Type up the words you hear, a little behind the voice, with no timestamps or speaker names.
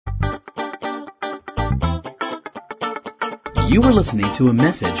You are listening to a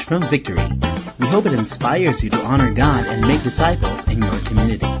message from Victory. We hope it inspires you to honor God and make disciples in your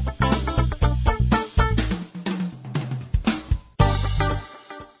community.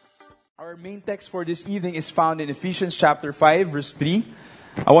 Our main text for this evening is found in Ephesians chapter 5, verse 3.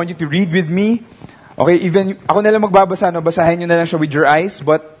 I want you to read with me. Okay, even ako na lang magbabasa, no? Basahin nyo na lang siya with your eyes.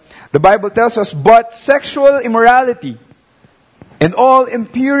 But the Bible tells us, "But sexual immorality and all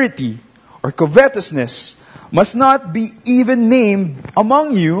impurity or covetousness must not be even named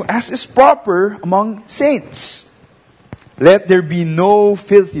among you as is proper among saints. Let there be no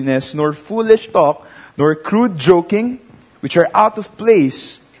filthiness, nor foolish talk, nor crude joking, which are out of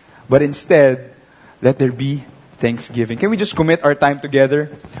place, but instead, let there be thanksgiving." Can we just commit our time together?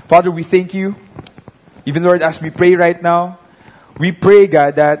 Father, we thank you. Even, Lord, as we pray right now, we pray,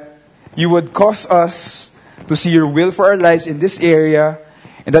 God, that you would cause us to see your will for our lives in this area,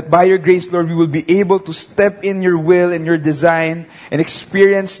 and that by your grace, Lord, we will be able to step in your will and your design and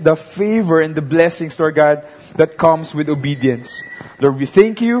experience the favor and the blessings, Lord God, that comes with obedience. Lord, we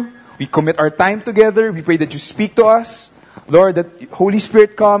thank you. We commit our time together. We pray that you speak to us. Lord, that Holy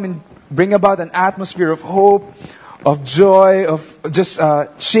Spirit come and bring about an atmosphere of hope, of joy, of just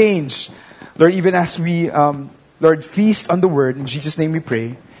change. Lord, even as we, Lord, feast on the Word. In Jesus' name we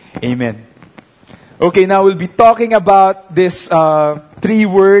pray. Amen. Okay, now we'll be talking about this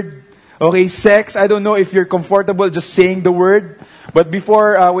three-word, okay, sex. I don't know if you're comfortable just saying the word. But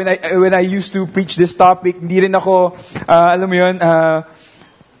before, when I used to preach this topic, hindi rin ako, alam mo yun,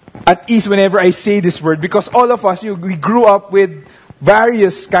 at ease whenever I say this word. Because all of us, we grew up with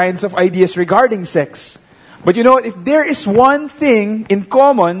various kinds of ideas regarding sex. But you know, if there is one thing in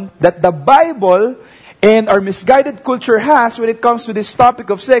common that the Bible and our misguided culture has when it comes to this topic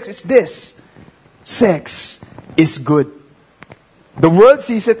of sex, it's this: sex is good. The world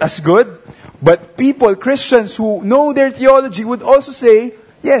sees it as good, but people, Christians who know their theology would also say,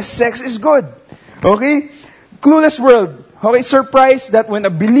 yes, sex is good. Okay? Clueless world. Okay, surprised that when a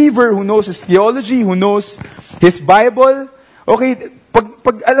believer who knows his theology, who knows his Bible, okay,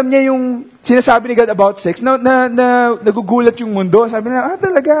 pag alam niya yung sinasabi ni God about sex, nagugulat yung mundo. Sabi niya,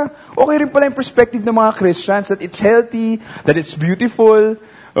 talaga, okay rin pala yung perspective ng mga Christians, that it's healthy, that it's beautiful,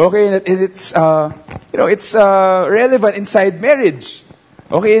 okay, that it's, it's relevant inside marriage,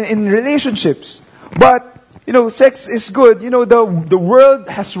 okay, in relationships. But, sex is good. The world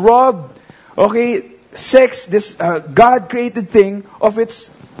has robbed, okay, sex, this God-created thing, of its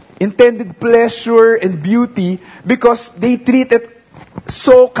intended pleasure and beauty because they treat it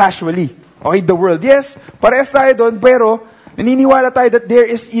so casually. Okay, the world. Yes, parehas tayo doon, pero naniniwala tayo that there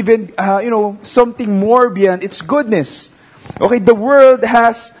is even, something more beyond its goodness. Okay, the world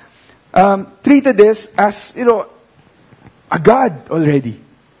has treated this as, a God already.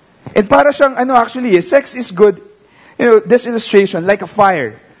 And para siyang, actually, sex is good. This illustration, like a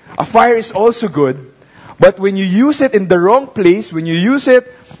fire. A fire is also good. But when you use it in the wrong place, when you use it,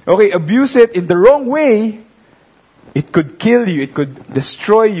 abuse it in the wrong way, it could kill you, it could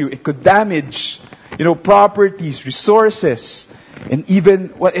destroy you, it could damage, properties, resources, and even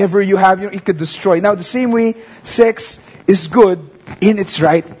whatever you have, it could destroy. Now, the same way, sex is good in its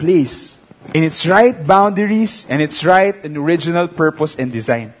right place, in its right boundaries, and its right and original purpose and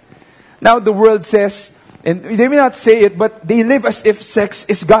design. Now, the world says, and they may not say it, but they live as if sex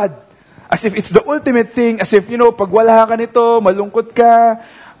is God. As if it's the ultimate thing, as if, pag wala ka nito, malungkot ka,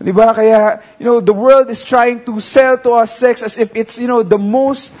 di ba? Kaya, the world is trying to sell to us sex as if it's, the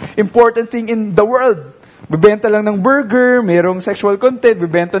most important thing in the world. Bibenta lang ng burger, mayroong sexual content.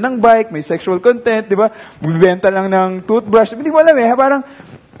 Bibenta ng bike, may sexual content, di ba? Bibenta lang ng toothbrush. Hindi mo alam parang,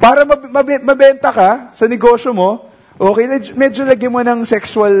 para mabenta ka sa negosyo mo, okay, medyo lagyan mo ng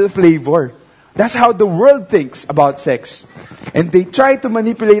sexual flavor. That's how the world thinks about sex. And they try to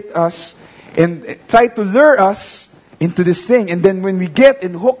manipulate us and try to lure us into this thing. And then when we get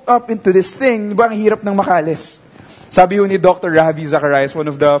and hooked up into this thing, diba, ang hirap ng makalis. Sabi ni Dr. Ravi Zacharias, one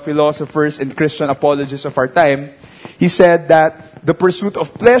of the philosophers and Christian apologists of our time, he said that the pursuit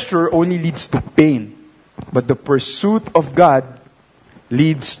of pleasure only leads to pain. But the pursuit of God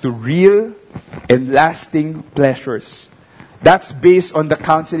leads to real and lasting pleasures. That's based on the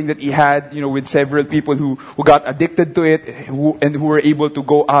counseling that he had, with several people who got addicted to it and who were able to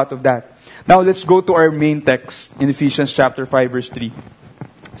go out of that. Now, let's go to our main text in Ephesians chapter 5, verse 3.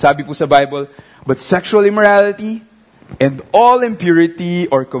 Sabi po sa Bible, "But sexual immorality and all impurity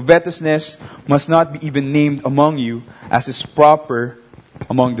or covetousness must not be even named among you as is proper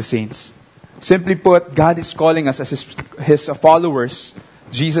among the saints." Simply put, God is calling us as His followers,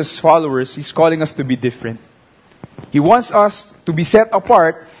 Jesus' followers, He's calling us to be different. He wants us to be set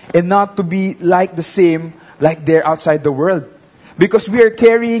apart and not to be like the same like they're outside the world. Because we are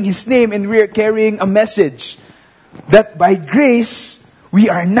carrying His name and we are carrying a message that by grace, we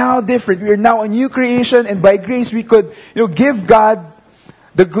are now different. We are now a new creation, and by grace we could, give God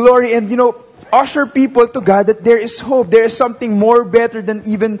the glory and, usher people to God that there is hope. There is something more better than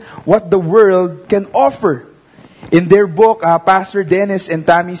even what the world can offer. In their book, Pastor Dennis and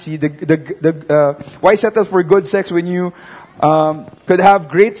Tammy C, Why Settle for Good Sex When You Could Have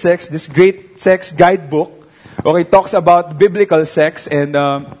Great Sex, this great sex guidebook, talks about biblical sex and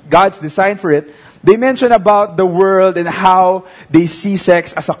God's design for it. They mention about the world and how they see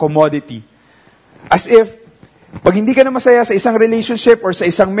sex as a commodity. As if, pag hindi ka na masaya sa isang relationship or sa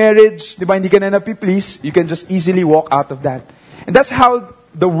isang marriage, di ba, hindi ka na napi-please, you can just easily walk out of that. And that's how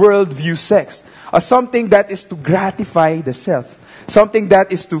the world views sex. As something that is to gratify the self. Something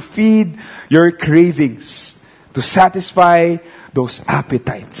that is to feed your cravings. To satisfy those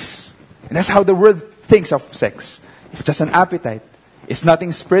appetites. And that's how the world thinks of sex. It's just an appetite. It's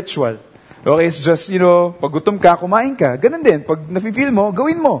nothing spiritual. Okay, it's just, pag gutom ka, kumain ka. Ganun din. Pag nafe-feel mo,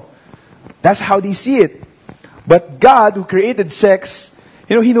 gawin mo. That's how they see it. But God, who created sex,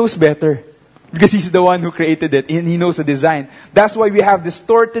 He knows better. Because He's the one who created it. And He knows the design. That's why we have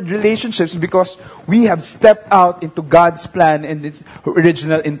distorted relationships, because we have stepped out into God's plan and its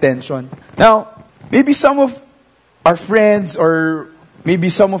original intention. Now, maybe some of our friends or maybe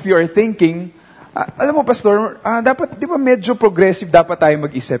some of you are thinking, alam mo, Pastor, dapat, di ba medyo progressive dapat tayo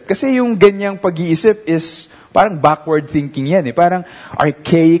mag-isip? Kasi yung ganyang pag-iisip is parang backward thinking yan. Parang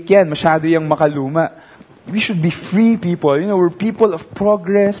archaic yan. Masyado yung makaluma. We should be free people. We're people of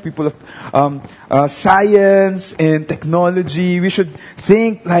progress, people of science and technology. We should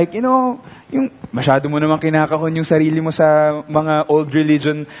think like, yung masyado mo naman kinakahon yung sarili mo sa mga old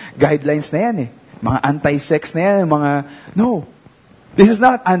religion guidelines na yan Mga anti-sex na yan, no. This is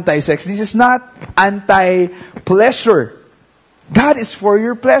not anti-sex. This is not anti-pleasure. God is for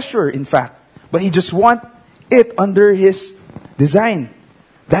your pleasure, in fact. But He just wants it under His design.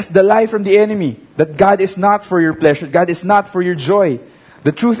 That's the lie from the enemy. That God is not for your pleasure. God is not for your joy.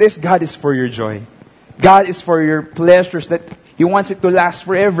 The truth is, God is for your joy. God is for your pleasures. That He wants it to last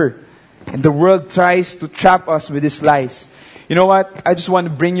forever. And the world tries to trap us with His lies. You know what? I just want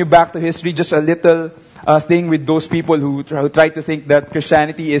to bring you back to history. Just a little thing with those people who try to think that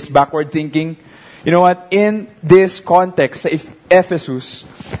Christianity is backward thinking. You know what? In this context, Ephesus,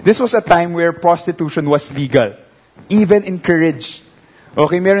 this was a time where prostitution was legal. Even encouraged.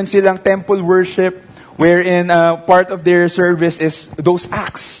 Okay, meron silang temple worship wherein part of their service is those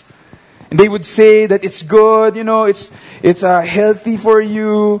acts. And they would say that it's good, it's healthy for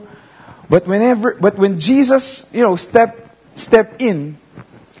you. But when Jesus, stepped in,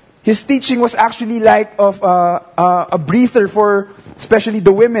 His teaching was actually like of a breather for especially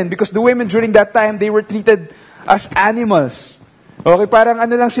the women. Because the women during that time, they were treated as animals. Okay, parang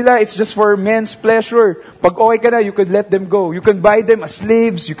lang sila, it's just for men's pleasure. Pag okay ka na, you could let them go. You can buy them as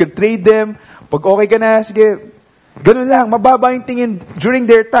slaves, you can trade them. Pag okay ka na, sige, ganun lang, mababa yung tingin. During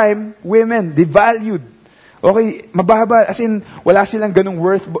their time, women, they valued. Okay, mababa, as in, wala silang ganung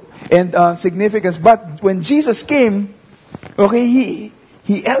worth and significance. But when Jesus came, okay,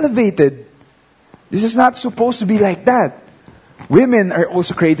 He elevated. This is not supposed to be like that. Women are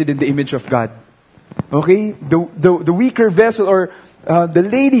also created in the image of God. Okay? The weaker vessel or the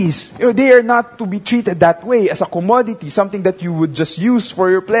ladies, they are not to be treated that way as a commodity, something that you would just use for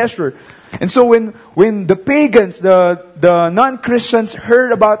your pleasure. And so when the pagans, the non-Christians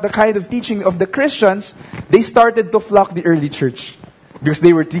heard about the kind of teaching of the Christians, they started to flock the early church. Because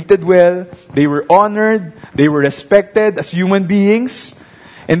they were treated well, they were honored, they were respected as human beings,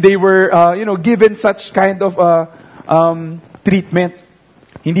 and they were, given such kind of treatment.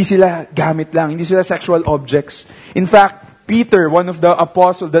 Hindi sila gamit lang, hindi sila sexual objects. In fact, Peter, one of the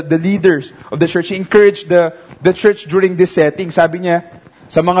apostles, the leaders of the church, he encouraged the church during this setting. Sabi niya,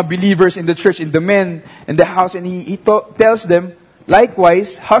 sa mga believers in the church, in the men in the house, and he tells them,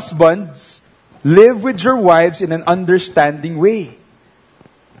 likewise, husbands, live with your wives in an understanding way.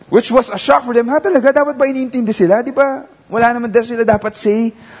 Which was a shock for them. Talaga, dapat ba iniintindi sila? Di ba? Wala naman daw sila dapat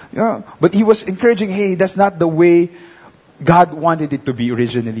say. But he was encouraging, hey, that's not the way God wanted it to be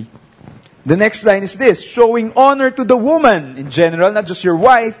originally. The next line is this, showing honor to the woman in general, not just your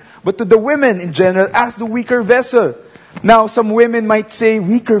wife, but to the women in general as the weaker vessel. Now, some women might say,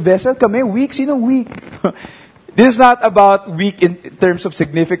 weaker vessel? Kami, weak? Sino weak? This is not about weak in terms of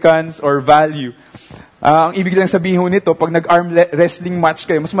significance or value. Ang ibig lang sabihin nito, pag nag-arm wrestling match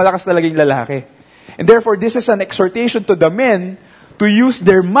kayo, mas malakas talaga yung lalaki. And therefore, this is an exhortation to the men to use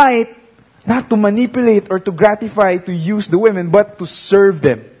their might, not to manipulate or to gratify, to use the women, but to serve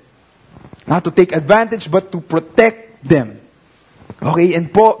them. not to take advantage, but to protect them. Okay, and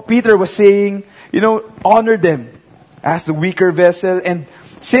Peter was saying, honor them as the weaker vessel, and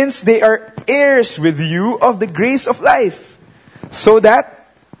since they are heirs with you of the grace of life, so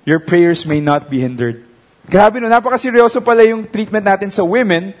that your prayers may not be hindered. Grabe no, napakaseryoso pala yung treatment natin sa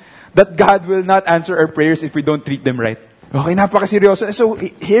women, that God will not answer our prayers if we don't treat them right. Okay, napakaseryoso. So,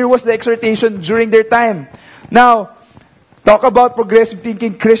 here was the exhortation during their time. Now, talk about progressive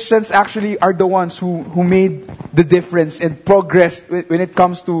thinking. Christians actually are the ones who made the difference and progressed when it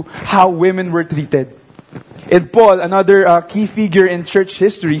comes to how women were treated. And Paul, another key figure in church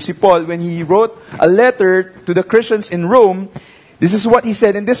history, si Paul, when he wrote a letter to the Christians in Rome, this is what he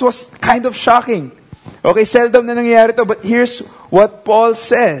said, and this was kind of shocking. Okay, seldom na nangyayari to, but here's what Paul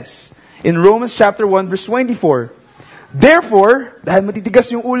says in Romans chapter 1, verse 24. Therefore, dahil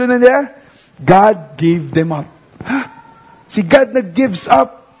matitigas yung ulo na nila, God gave them up. Si God nag-gives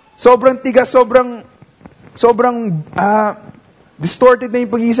up. Sobrang tigas, sobrang distorted na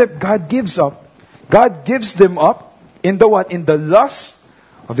yung pag-iisip. God gives up. God gives them up in the what? In the lust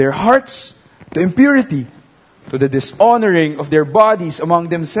of their hearts to impurity, to the dishonoring of their bodies among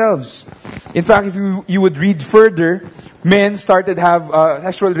themselves. In fact, if you would read further, men started to have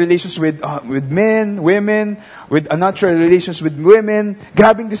sexual relations with men, women, with unnatural relations with women,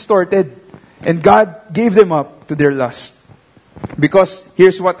 grabing distorted. And God gave them up to their lust. Because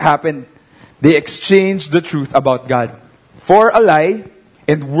here's what happened. They exchanged the truth about God for a lie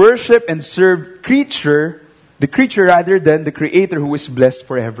and worship and serve the creature rather than the Creator who is blessed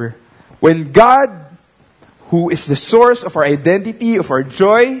forever. When God, who is the source of our identity, of our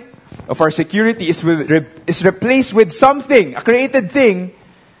joy, of our security, is replaced with something, a created thing,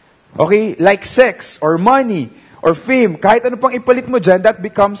 okay, like sex or money or fame, kahit ano pang ipalit mo dyan, that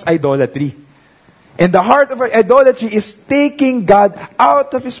becomes idolatry. And the heart of our idolatry is taking God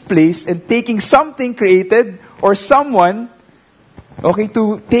out of His place and taking something created or someone, okay,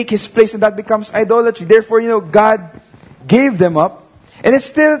 to take His place, and that becomes idolatry. Therefore, God gave them up. And it's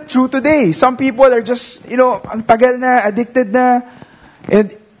still true today. Some people are just, ang tagal na, addicted na,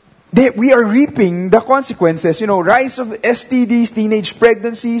 and we are reaping the consequences. Rise of STDs, teenage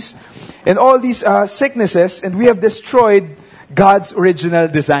pregnancies, and all these sicknesses, and we have destroyed God's original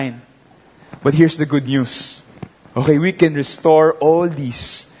design. But here's the good news. Okay, we can restore all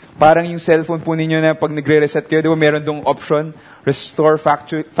these. Parang yung cellphone po ninyo na pag nagre-reset kayo, di ba meron dong option, restore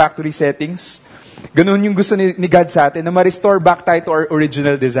factory settings. Ganun yung gusto ni God sa atin, na ma-restore back tayo to our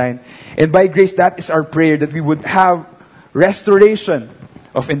original design. And by grace, that is our prayer, that we would have restoration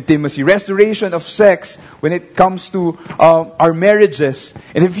of intimacy, restoration of sex when it comes to our marriages.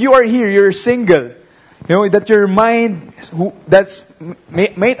 And if you are here, you're single, that your mind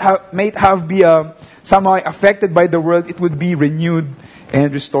might have be somehow affected by the world, it would be renewed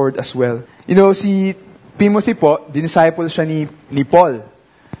and restored as well. Si Timothy po, dinisciple siya ni Paul.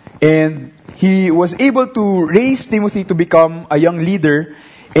 And he was able to raise Timothy to become a young leader,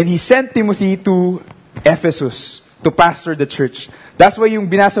 and he sent Timothy to Ephesus to pastor the church. That's why yung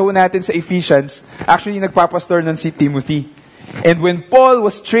binasa ho natin sa Ephesians, actually nagpapastor nun si Timothy. And when Paul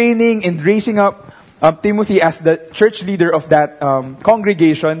was training and raising up Timothy as the church leader of that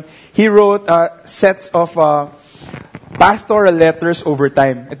congregation, he wrote sets of pastoral letters over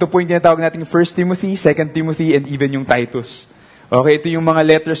time. Ito po yung tinatawag natin 1 Timothy, 2 Timothy, and even yung Titus. Okay, ito yung mga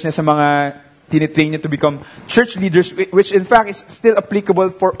letters niya sa mga tinitrain niya to become church leaders, which in fact is still applicable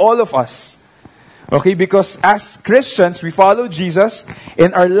for all of us. Okay, because as Christians, we follow Jesus,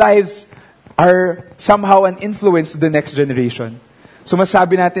 and our lives are somehow an influence to the next generation. So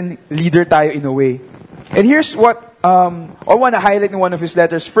masabi natin, leader tayo in a way. And here's what I want to highlight in one of his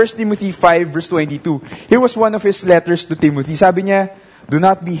letters, 1 Timothy 5, verse 22. Here was one of his letters to Timothy. Sabi niya, do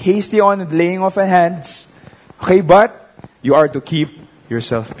not be hasty on the laying of hands, okay, but you are to keep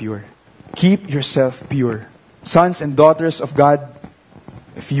yourself pure. Keep yourself pure. Sons and daughters of God,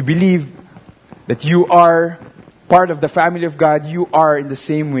 if you believe that you are part of the family of God, you are in the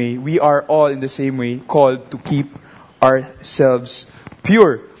same way, we are all in the same way called to keep ourselves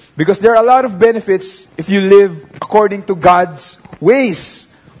pure. Because there are a lot of benefits if you live according to God's ways.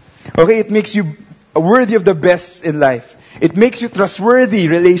 Okay, it makes you worthy of the best in life. It makes you trustworthy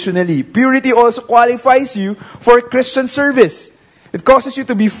relationally. Purity also qualifies you for Christian service. It causes you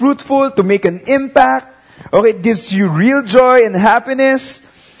to be fruitful, to make an impact. Okay, it gives you real joy and happiness.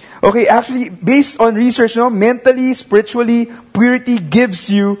 Okay, actually, based on research, mentally, spiritually, purity gives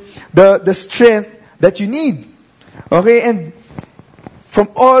you the strength that you need. Okay, and from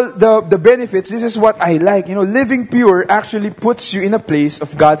all the benefits, this is what I like. Living pure actually puts you in a place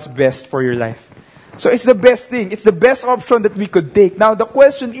of God's best for your life. So it's the best thing. It's the best option that we could take. Now, the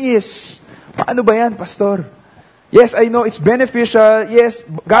question is, Paano ba yan, pastor? Yes, I know it's beneficial. Yes,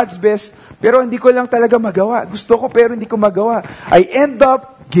 God's best. Pero hindi ko lang talaga magawa. Gusto ko pero hindi ko magawa. I end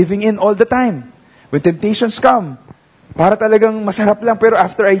up giving in all the time. When temptations come, para talagang masarap lang. Pero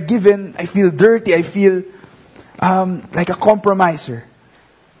after I give in, I feel dirty. I feel like a compromiser.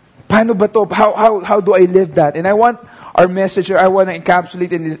 Paano ba to? How do I live that? And I want our message, I want to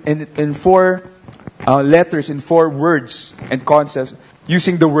encapsulate in 4 letters, in 4 words and concepts,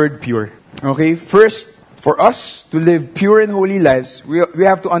 using the word pure. Okay? First, for us to live pure and holy lives, we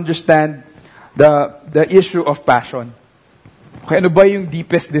have to understand the issue of passion. Okay, ano ba yung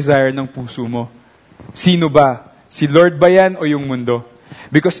deepest desire ng puso mo? Sino ba? Si Lord ba yan o yung mundo?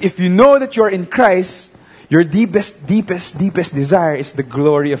 Because if you know that you're in Christ, your deepest desire is the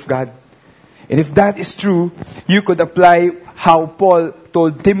glory of God. And if that is true, you could apply how Paul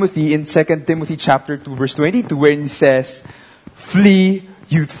told Timothy in 2 Timothy chapter 2 verse 22, where he says, flee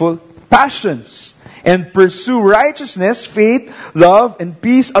youthful passions and pursue righteousness, faith, love, and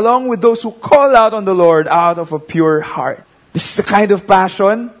peace along with those who call out on the Lord out of a pure heart. This is a kind of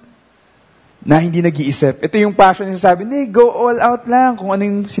passion na hindi nag-iisip. Ito yung passion na sinasabi, go all out lang. Kung ano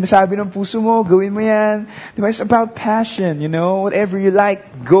yung sinasabi ng puso mo, gawin mo yan. Diba? It's about passion, whatever you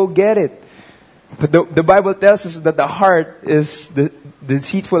like, go get it. But the Bible tells us that the heart is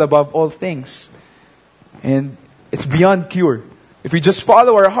deceitful above all things. And it's beyond cure. If we just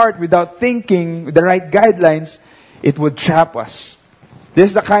follow our heart without thinking with the right guidelines, it would trap us. This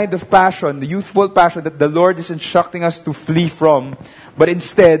is the kind of passion, the youthful passion that the Lord is instructing us to flee from. But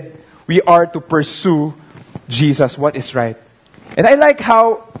instead, we are to pursue Jesus, what is right. And I like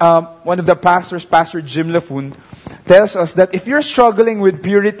how one of the pastors, Pastor Jim Lafun, tells us that if you're struggling with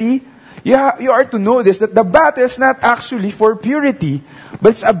purity, you are to know this, that the battle is not actually for purity,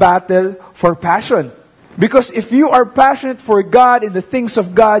 but it's a battle for passion. Because if you are passionate for God and the things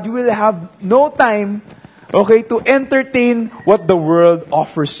of God, you will have no time, to entertain what the world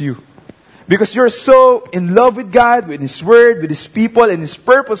offers you. Because you're so in love with God, with His Word, with His people, and His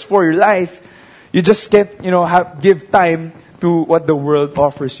purpose for your life, you just can't, give time to what the world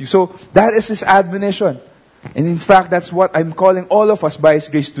offers you. So that is His admonition. And in fact, that's what I'm calling all of us by His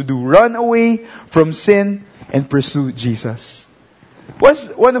grace to do. Run away from sin and pursue Jesus. What's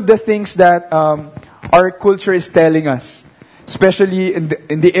one of the things that our culture is telling us, especially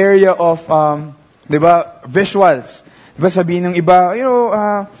in the area of, visuals. Diba sabihin ng iba,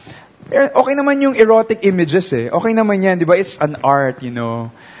 okay naman yung erotic images eh. Okay naman yan, diba? It's an art,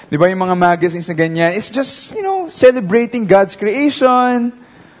 Diba yung mga magazines na ganyan, it's just, celebrating God's creation.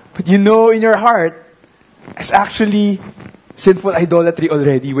 But in your heart, it's actually sinful idolatry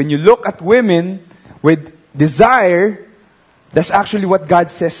already. When you look at women with desire, that's actually what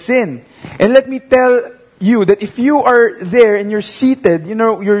God says sin. And let me tell you that if you are there and you're seated,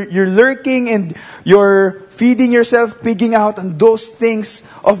 you're lurking and you're feeding yourself, pigging out on those things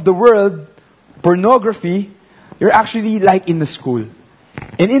of the world, pornography, you're actually like in the school.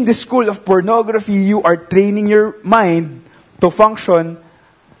 And in the school of pornography, you are training your mind to function,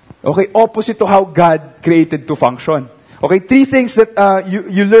 opposite to how God created to function. 3 things that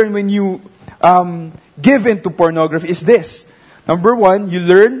you learn when you give in to pornography is this. Number 1, you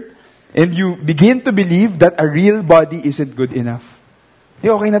learn and you begin to believe that a real body isn't good enough.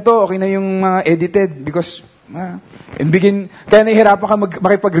 Okay na to, okay na yung mga edited because kaya nahihirapan ka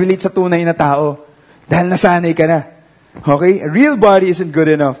makipag-relate sa tunay na tao dahil nasanay ka na. Okay? A real body isn't good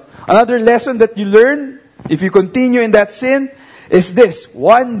enough. Another lesson that you learn if you continue in that sin is this: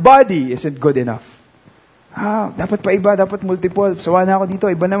 one body isn't good enough. Dapat pa iba, dapat multiple. Sawa na ako dito,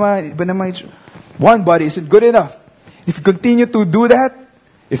 iba naman. One body isn't good enough. If you continue to do that,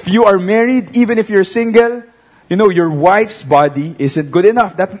 if you are married, even if you're single, your wife's body isn't good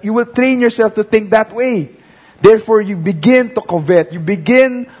enough. That you will train yourself to think that way. Therefore, you begin to covet. You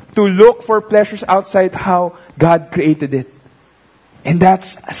begin to look for pleasures outside how God created it. And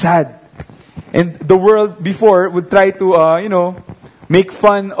that's sad. And the world before would try to, make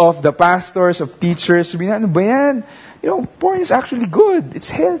fun of the pastors, of teachers. Ano ba yan? Porn is actually good. It's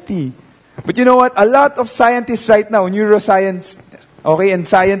healthy. But you know what? A lot of scientists right now, neuroscience, and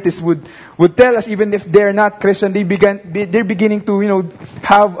scientists would tell us, even if they're not Christian, they're beginning to,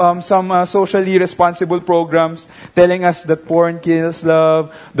 have some socially responsible programs telling us that porn kills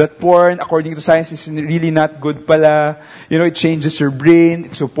love, that porn, according to science, is really not good pala. It changes your brain,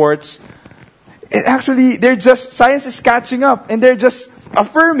 it supports. And actually, science is catching up, and they're just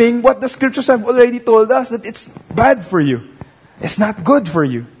affirming what the scriptures have already told us, that it's bad for you. It's not good for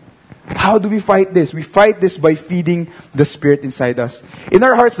you. How do we fight this? We fight this by feeding the Spirit inside us. In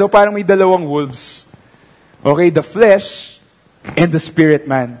our hearts, though, parang may dalawang wolves. The flesh and the spirit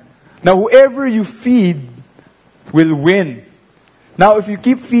man. Now, whoever you feed will win. Now, if you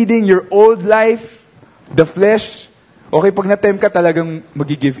keep feeding your old life, the flesh, okay, pag na-tempt ka, talagang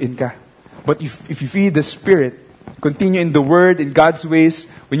mag-give in ka. But if you feed the Spirit, continue in the Word, in God's ways,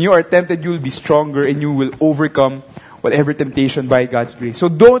 when you are tempted, you will be stronger and you will overcome whatever temptation by God's grace. So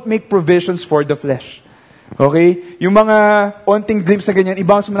don't make provisions for the flesh. Okay? Yung mga onting glimpse na ganyan,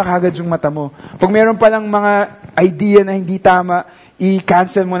 i-bounce mo na kagad yung mata mo. Pag meron palang mga idea na hindi tama,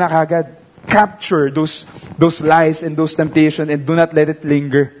 i-cancel mo na kagad. Capture those lies and those temptations and do not let it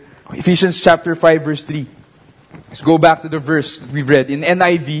linger. Ephesians chapter 5 verse 3. Let's go back to the verse we've read. In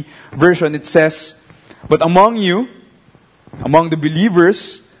NIV version, it says, "But among you, among the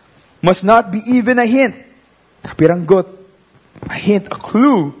believers, must not be even a hint, kapiranggot, a hint, a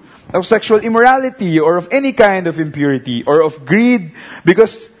clue of sexual immorality or of any kind of impurity or of greed,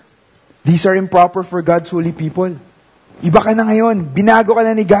 because these are improper for God's holy people." Iba ka na ngayon. Binago ka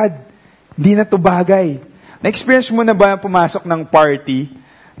na ni God. Hindi na to bagay. Na-experience mo na ba pumasok ng party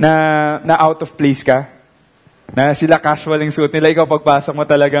na out of place ka? Na sila casual yung suit nila, ikaw pagpasok mo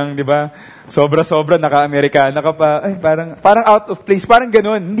talagang, di ba, sobra-sobra, naka-Amerikana ka pa, ay, parang out of place, parang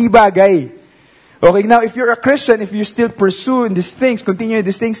ganun, hindi bagay. Okay, now, if you're a Christian, if you still pursue in these things, continue in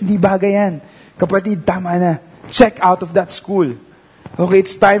these things, hindi bagay yan. Kapatid, tama na. Check out of that school. Okay,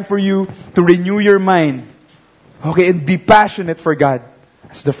 it's time for you to renew your mind. Okay, and be passionate for God.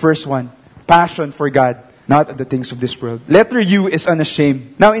 That's the first one. Passion for God, not the things of this world. Letter U is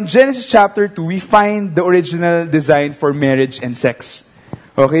unashamed. Now, in Genesis chapter 2, we find the original design for marriage and sex.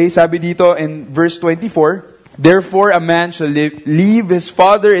 Okay, sabi dito in verse 24, "Therefore, a man shall leave his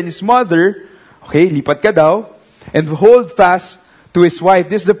father and his mother," okay, lipat ka daw, "and hold fast to his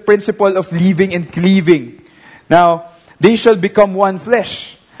wife." This is the principle of leaving and cleaving. Now, they shall become one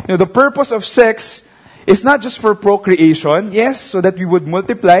flesh. You know, the purpose of sex is not just for procreation, yes, so that we would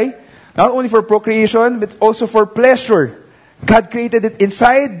multiply, not only for procreation, but also for pleasure. God created it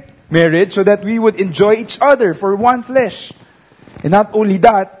inside marriage so that we would enjoy each other for one flesh. And not only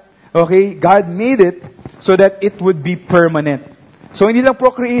that, okay, God made it so that it would be permanent. So hindi lang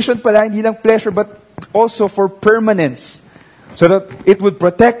procreation pala, hindi lang pleasure, but also for permanence. So that it would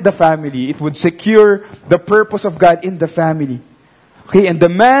protect the family. It would secure the purpose of God in the family. Okay, and the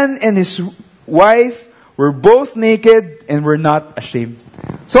man and his wife were both naked and were not ashamed.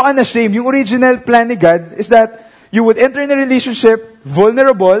 So unashamed, yung original plan ni God is that you would enter in a relationship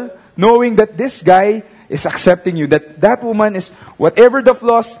vulnerable, knowing that this guy is accepting you, that woman is, whatever the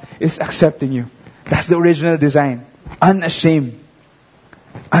flaws, is accepting you. That's the original design. Unashamed.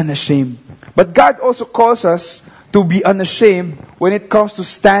 Unashamed. But God also calls us to be unashamed when it comes to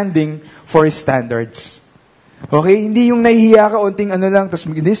standing for His standards. Okay? Hindi yung nahihiya ka, onting ano lang, tapos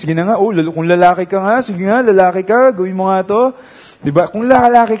hindi, sige na nga, kung lalaki ka nga, sige nga, lalaki ka, gawin mo nga to. Diba? Kung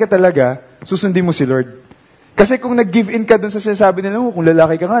lalaki ka talaga, susundin mo si Lord. Kasi kung nag-give in ka dun sa sinasabi nila, kung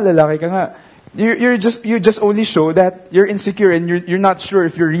lalaki ka nga, you just only show that you're insecure and you're not sure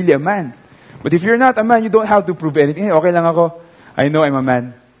if you're really a man. But if you're not a man, you don't have to prove anything. Hey, okay lang ako. I know I'm a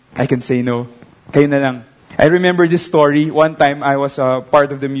man. I can say no. Kayo na lang. I remember this story. One time, I was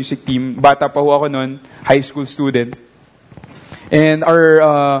part of the music team. Bata pa ho ako noon, high school student. And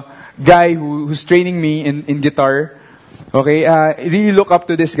our guy who's training me in guitar, okay, I really look up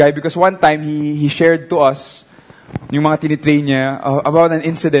to this guy because one time he shared to us yung mga tinitrain niya about an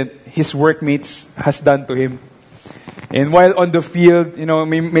incident his workmates has done to him. And while on the field, you know,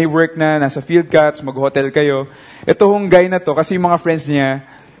 may work na, nasa field ka, mag-hotel kayo. Ito hong guy na to, kasi yung mga friends niya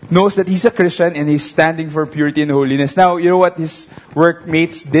knows that he's a Christian and he's standing for purity and holiness. Now, you know what his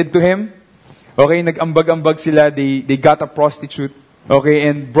workmates did to him? Okay, nag-ambag-ambag sila, they got a prostitute, okay,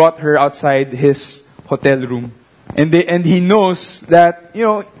 and brought her outside his hotel room. And he knows that, you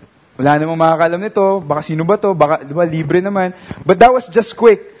know, wala namang makakalam nito, baka sino ba to, baka, diba, libre naman. But that was just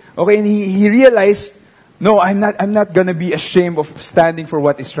quick. Okay, and he realized, no, I'm not gonna be ashamed of standing for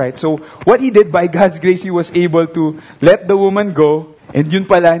what is right. So, what he did, by God's grace, he was able to let the woman go, and yun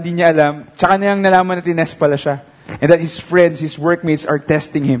pala, hindi niya alam, tsaka niyang nalaman na tinest pala siya. And that his friends, his workmates are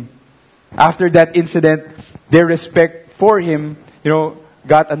testing him. After that incident, their respect for him, you know,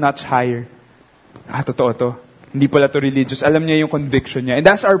 got a notch higher. Totoo to. Hindi pala to religious. Alam niya yung conviction niya. And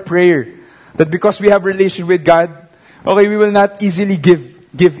that's our prayer. That because we have relation with God, okay, we will not easily give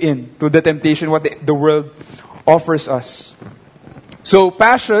in to the temptation, what the world offers us. So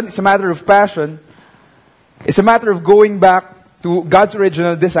passion, it's a matter of passion. It's a matter of going back to God's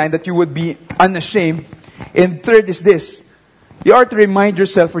original design that you would be unashamed. And third is this. You are to remind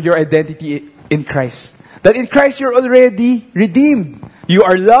yourself of your identity in Christ. That in Christ you're already redeemed. You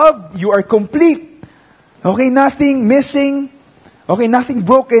are loved. You are complete. Okay, nothing missing. Okay, nothing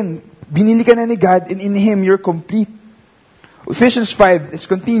broken. Binili ka na ni God, and in Him, you're complete. Ephesians 5, let's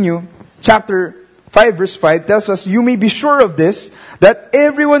continue. Chapter 5, verse 5 tells us, you may be sure of this, that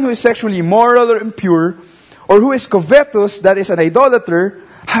everyone who is sexually immoral or impure, or who is covetous, that is an idolater,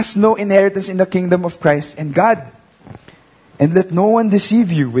 has no inheritance in the kingdom of Christ and God. And let no one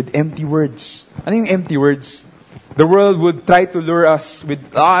deceive you with empty words. Ano yung empty words? The world would try to lure us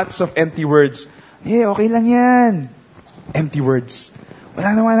with lots of empty words. Okay lang yan. Empty words.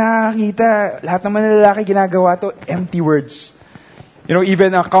 Wala naman nakakita. Lahat naman ng lalaki ginagawa to. Empty words.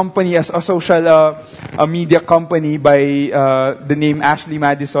 Even a company, a social a media company by the name Ashley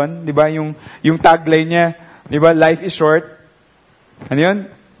Madison, di ba? Yung tagline niya, di ba? Life is short. Ano yun?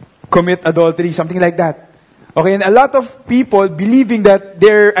 Commit adultery, something like that. Okay, and a lot of people believing that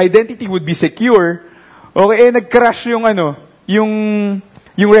their identity would be secure, nag-crash yung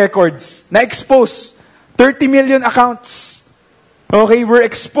records. Na-expose. 30 million accounts. Were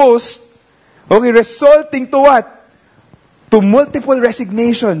exposed. Resulting to what? To multiple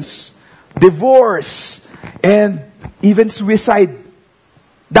resignations, divorce, and even suicide.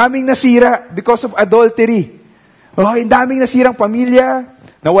 Daming nasira because of adultery. Daming nasirang pamilya,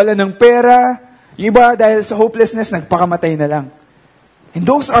 nawalan ng pera, yung iba dahil sa hopelessness, nagpakamatay na lang. And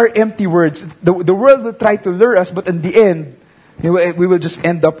those are empty words. The world will try to lure us, but in the end, we will just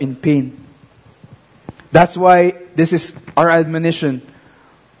end up in pain. That's why this is our admonition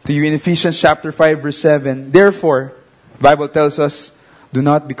to you in Ephesians chapter 5, verse 7. Therefore, the Bible tells us, do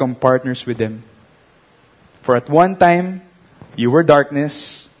not become partners with them. For at one time, you were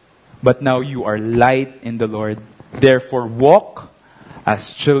darkness, but now you are light in the Lord. Therefore, walk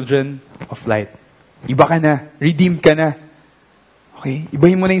as children of light. Iba ka na. Redeemed ka na. Okay?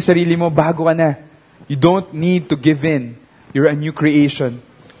 Ibahin mo na yung sarili mo. Bago ka na. You don't need to give in. You're a new creation.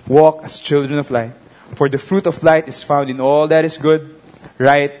 Walk as children of light. For the fruit of light is found in all that is good,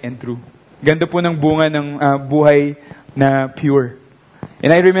 right, and true. Ganda po ng bunga ng buhay na pure.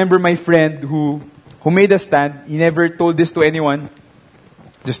 And I remember my friend who made a stand. He never told this to anyone.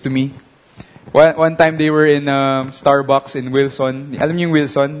 Just to me. One time they were in Starbucks in Wilson. Alam niyo yung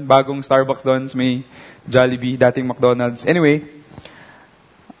Wilson? Bagong Starbucks doon. May Jollibee, dating McDonald's. Anyway,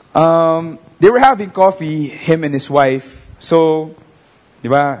 they were having coffee, him and his wife. So,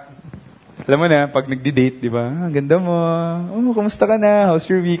 di ba, alam mo na, pag nagdi-date, di ba, ganda mo, kamusta ka na, how's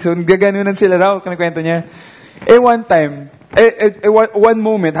your week? So, nagaganunan sila raw, kanakwento niya. One time, one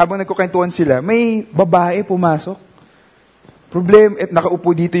moment, habang nagkukwentuhan sila, may babae pumasok.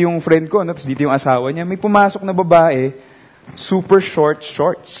 Nakaupo dito yung friend ko, tapos dito yung asawa niya. May pumasok na babae, super short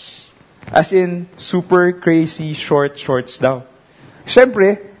shorts. As in, super crazy short shorts daw.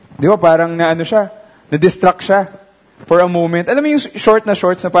 Siyempre, di ba, parang na-distract siya for a moment. Alam mo yung short na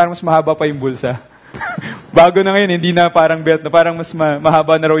shorts na parang mas mahaba pa yung bulsa? Bago na ngayon, hindi na parang belt, na parang mas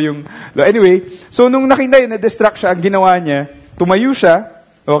mahaba na raw yung... Anyway, so nung nakita yun, na-distract siya, ang ginawa niya, tumayo siya,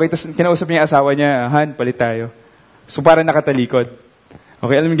 tapos kinausap niya yung asawa niya, Han, palit tayo. So, parang nakatalikod.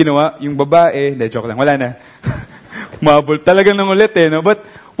 Okay, alam mo yung ginawa? Yung babae, joke lang, wala na. Mabol. Talagang nangulit no? But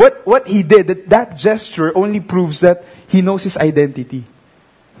what he did, that gesture only proves that he knows his identity.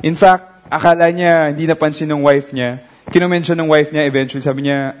 In fact, akala niya, hindi napansin ng wife niya. Kinomention ng wife niya, eventually,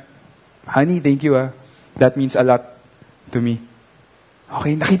 sabi niya, honey, thank you That means a lot to me.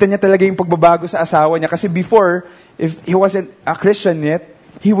 Okay, nakita niya talaga yung pagbabago sa asawa niya. Kasi before, if he wasn't a Christian yet,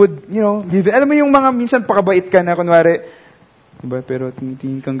 he would, give it. Alam mo yung mga minsan pakabait ka na, kunwari, diba, pero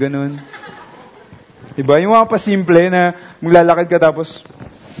tingin kang ganun. Diba, yung mga pasimple na maglalakad ka tapos,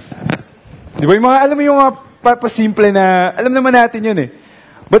 diba, yung mga, alam mo yung mga pasimple na, alam naman natin yun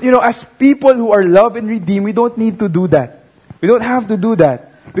But as people who are loved and redeemed, we don't need to do that. We don't have to do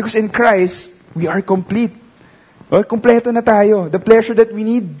that. Because in Christ, we are complete. Kompleto na tayo. The pleasure that we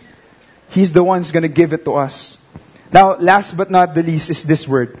need, He's the one who's gonna give it to us. Now, last but not the least is this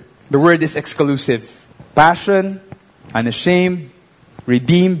word. The word is exclusive. Passion, unashamed,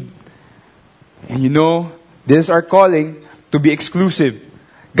 redeemed. And this is our calling to be exclusive.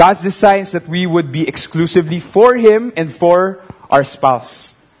 God's design is that we would be exclusively for Him and for our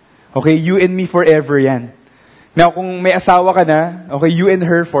spouse. Okay, you and me forever yan. Now, kung may asawa ka na, okay, you and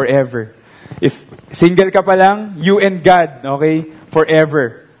her forever. If single ka pa lang, you and God, okay,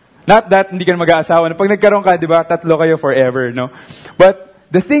 forever. Not that hindi ka mag-aasawa. Pag nagkaroon ka, di ba, tatlo kayo forever, no? But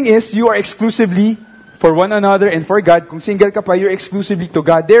the thing is, you are exclusively for one another and for God. Kung single ka pa, you're exclusively to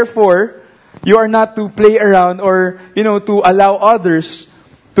God. Therefore, you are not to play around or, to allow others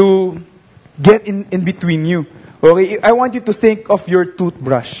to get in between you. Okay, I want you to think of your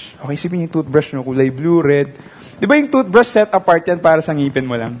toothbrush. Okay, isipin yung toothbrush, kulay blue, red. Di ba yung toothbrush set apart yan para sa ngipin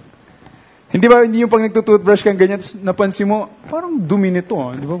mo lang? Hindi ba, hindi yung pag nagtutoothbrush kang ganyan, napansin mo, parang dumi nito,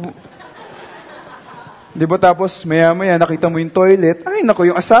 di ba? Di ba tapos maya-maya nakita mo yung toilet, ay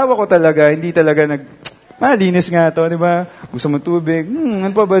naku, yung asawa ko talaga, hindi talaga malinis nga to, di ba? Gusto mo tubig,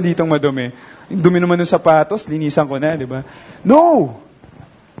 ano pa ba ditong madumi? Yung dumi naman ng sapatos, linisan ko na, di ba? No!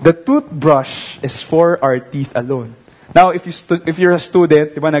 The toothbrush is for our teeth alone. Now, if you're a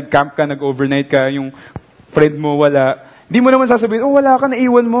student, di ba, nag-camp ka, nag-overnight ka, yung friend mo wala, hindi mo naman sasabihin, wala ka,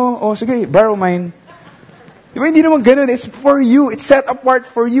 naiwan mo. Sige, borrow mine. Di ba, hindi naman ganun. It's for you. It's set apart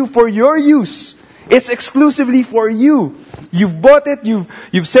for you, for your use. It's exclusively for you. You've bought it,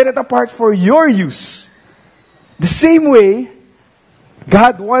 you've set it apart for your use. The same way,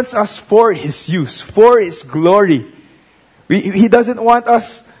 God wants us for His use, for His glory. He doesn't want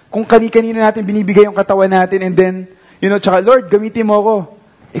us kung kani-kanina natin binibigay yung katawan natin and then, tsaka, Lord, gamitin mo ako.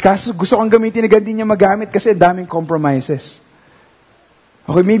 Kaso gusto kong gamitin na ganti niya magamit kasi daming compromises.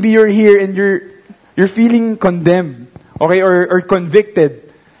 Okay, maybe you're here and you're feeling condemned, okay, or convicted.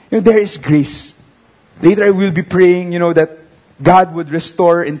 There is grace. Later I will be praying, that God would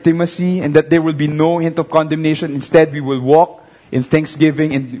restore intimacy and that there will be no hint of condemnation. Instead, we will walk in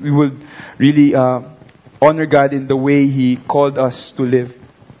thanksgiving and we will really honor God in the way He called us to live.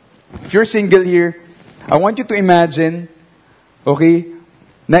 If you're single here, I want you to imagine, okay,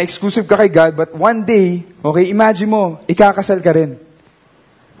 na exclusive ka kay God, but one day, okay, imagine mo, ikakasal ka rin.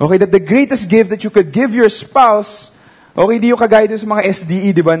 Okay, that the greatest gift that you could give your spouse, okay, di yung kagaya sa mga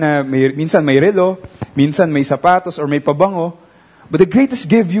SDE, di ba, na minsan may relo, minsan may sapatos, or may pabango. But the greatest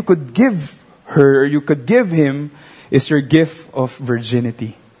gift you could give her, or you could give him, is your gift of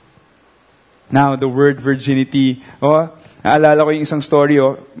virginity. Now, the word virginity, naalala ko yung isang story,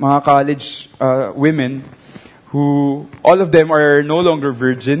 mga college women, who, all of them are no longer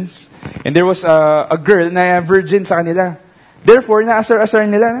virgins, and there was a girl na virgin sa kanila. Therefore, naasar-asar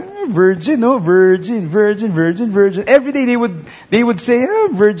nila, virgin. Every day they would say,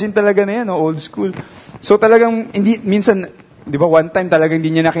 virgin talaga na yan, old school. So talagang, minsan, di ba, one time talagang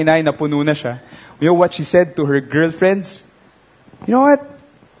hindi niya nakinain, napuno na siya. You know what she said to her girlfriends? You know what?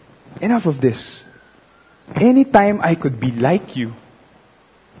 Enough of this. Anytime I could be like you,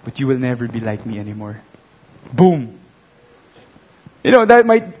 but you will never be like me anymore. Boom! That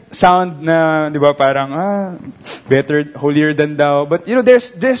might sound na, di ba, parang, better, holier than thou. But,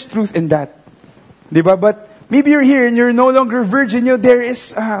 there's truth in that. Di ba? But, maybe you're here and you're no longer virgin. There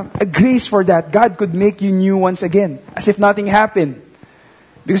is a grace for that. God could make you new once again. As if nothing happened.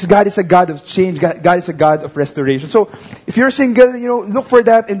 Because God is a God of change. God is a God of restoration. So, if you're single, look for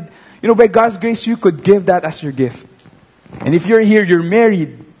that. And, by God's grace, you could give that as your gift. And if you're here, you're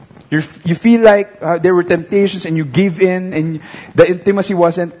married. You feel like there were temptations and you gave in and the intimacy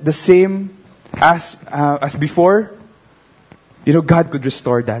wasn't the same as before. God could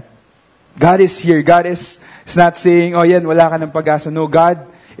restore that. God is here. God is not saying, yan, wala ka ng pag-asa. No,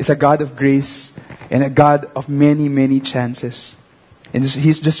 God is a God of grace and a God of many, many chances. And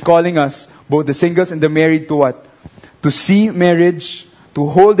He's just calling us, both the singles and the married, to what? To see marriage, to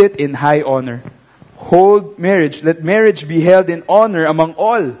hold it in high honor. Hold marriage. Let marriage be held in honor among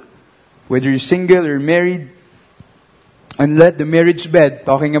all. Whether you're single or married, and let the marriage bed,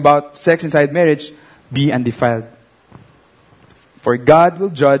 talking about sex inside marriage, be undefiled. For God will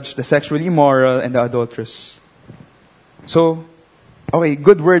judge the sexually immoral and the adulterous. So, okay,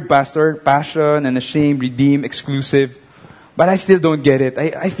 good word, Pastor. Passion, unashamed, redeem, exclusive. But I still don't get it.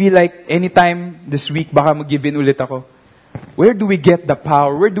 I feel like anytime this week, baka mag-give in ulit ako. Where do we get the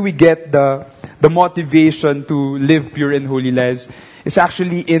power? Where do we get the motivation to live pure and holy lives? It's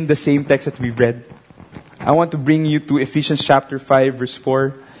actually in the same text that we've read. I want to bring you to Ephesians chapter 5, verse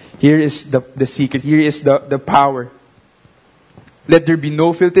 4. Here is the secret. Here is the power. Let there be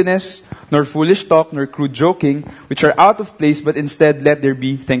no filthiness, nor foolish talk, nor crude joking, which are out of place, but instead let there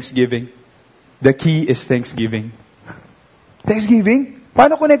be thanksgiving. The key is thanksgiving. Thanksgiving?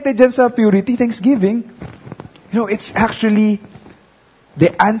 Paano connected dyan sa purity? Thanksgiving. It's actually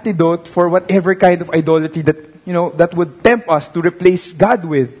the antidote for whatever kind of idolatry that that would tempt us to replace God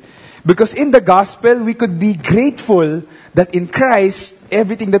with. Because in the gospel, we could be grateful that in Christ,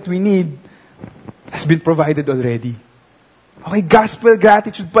 everything that we need has been provided already. Okay, gospel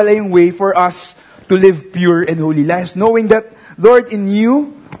gratitude pala yung way for us to live pure and holy lives. Knowing that, Lord, in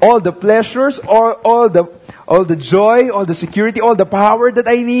you, all the pleasures, all the joy, all the security, all the power that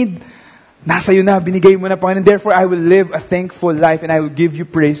I need, nasa iyo na, binigay mo na, Panginoon. Therefore, I will live a thankful life and I will give you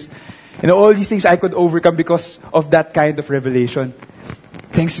praise. All these things I could overcome because of that kind of revelation.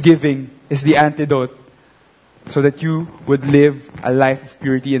 Thanksgiving is the antidote so that you would live a life of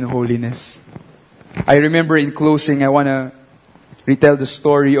purity and holiness. I remember in closing, I want to retell the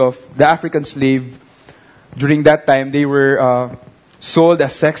story of the African slave. During that time, they were sold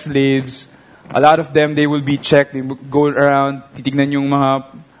as sex slaves a lot of them, they will be checked. They will go around, titignan yung mga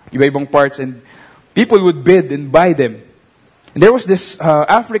iba-ibang parts, and people would bid and buy them. And there was this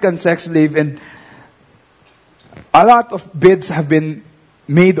African sex slave, and a lot of bids have been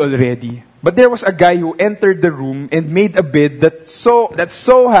made already. But there was a guy who entered the room and made a bid that's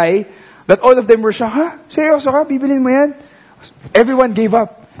so high that all of them were shocked. Ha? Seryoso ka? Bibilin mo yan? Everyone gave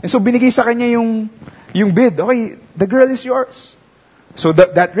up. And so binigay sa kanya yung bid. Okay, the girl is yours. So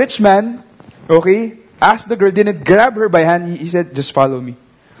that rich man, okay, asked the girl, didn't grab her by hand. He said, just follow me.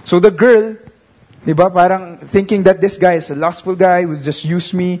 So the girl, diba, parang thinking that this guy is a lustful guy, will just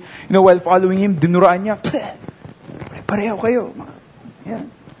use me, while following him, dinuraan niya, pareho kayo. Yeah.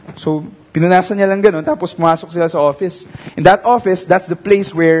 So, pinunasan niya lang ganun, tapos pumasok sila sa office. In that office, that's the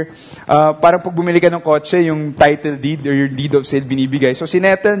place where, parang pag bumili ka ng kotse, yung title deed or your deed of sale binibigay. So,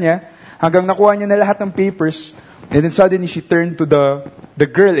 sinettle niya, hanggang nakuha niya na lahat ng papers, and then suddenly she turned to the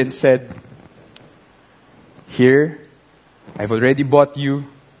girl and said, "Here, I've already bought you.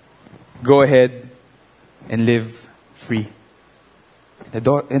 Go ahead and live free."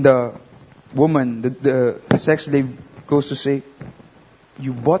 And the woman, the sex slave, goes to say,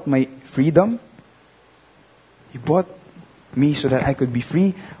 "You bought my freedom? You bought me so that I could be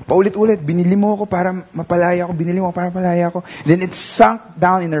free? Paulit-ulit, binili mo ako para mapalaya ako, binili mo ako para mapalaya ako." Then it sunk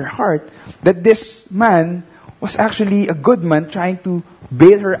down in her heart that this man was actually a good man trying to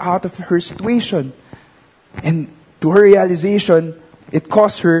bail her out of her situation. And to her realization, it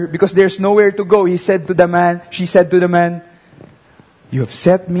cost her because there's nowhere to go. She said to the man, "You have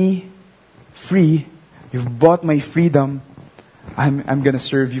set me free. You've bought my freedom. I'm gonna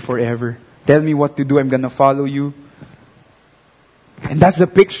serve you forever. Tell me what to do. I'm gonna follow you." And that's the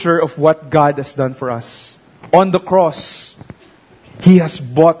picture of what God has done for us. On the cross, He has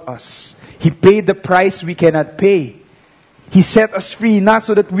bought us. He paid the price we cannot pay. He set us free, not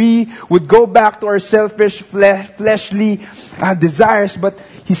so that we would go back to our selfish, fleshly desires, but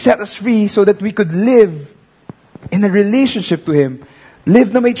He set us free so that we could live in a relationship to Him.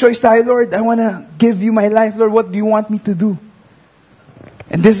 Live na may choice tayo, Lord. I want to give you my life. Lord, what do you want me to do?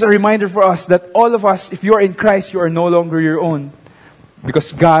 And this is a reminder for us that all of us, if you are in Christ, you are no longer your own.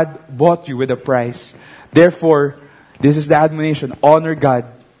 Because God bought you with a price. Therefore, this is the admonition. Honor God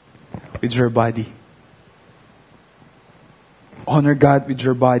with your body. Honor God with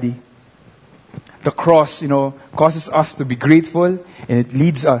your body. The cross, causes us to be grateful, and it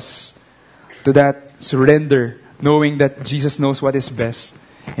leads us to that surrender, knowing that Jesus knows what is best,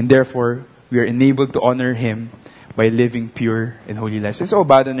 and therefore we are enabled to honor Him by living pure and holy lives. Let's all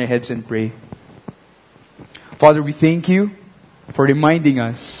bow down our heads and pray. Father, we thank you for reminding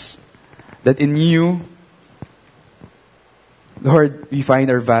us that in you, Lord, we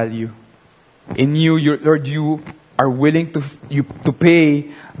find our value. In you, Lord, you are willing to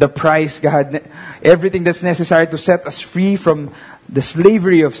pay the price, God. Everything that's necessary to set us free from the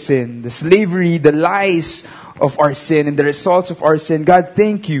slavery of sin, the lies of our sin, and the results of our sin. God,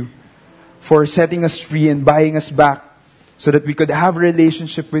 thank you for setting us free and buying us back so that we could have a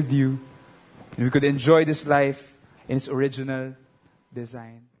relationship with you and we could enjoy this life in its original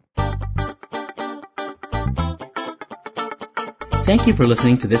design. Thank you for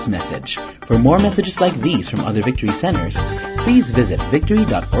listening to this message. For more messages like these from other Victory Centers, please visit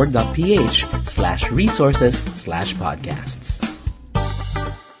victory.org.ph/resources/podcast.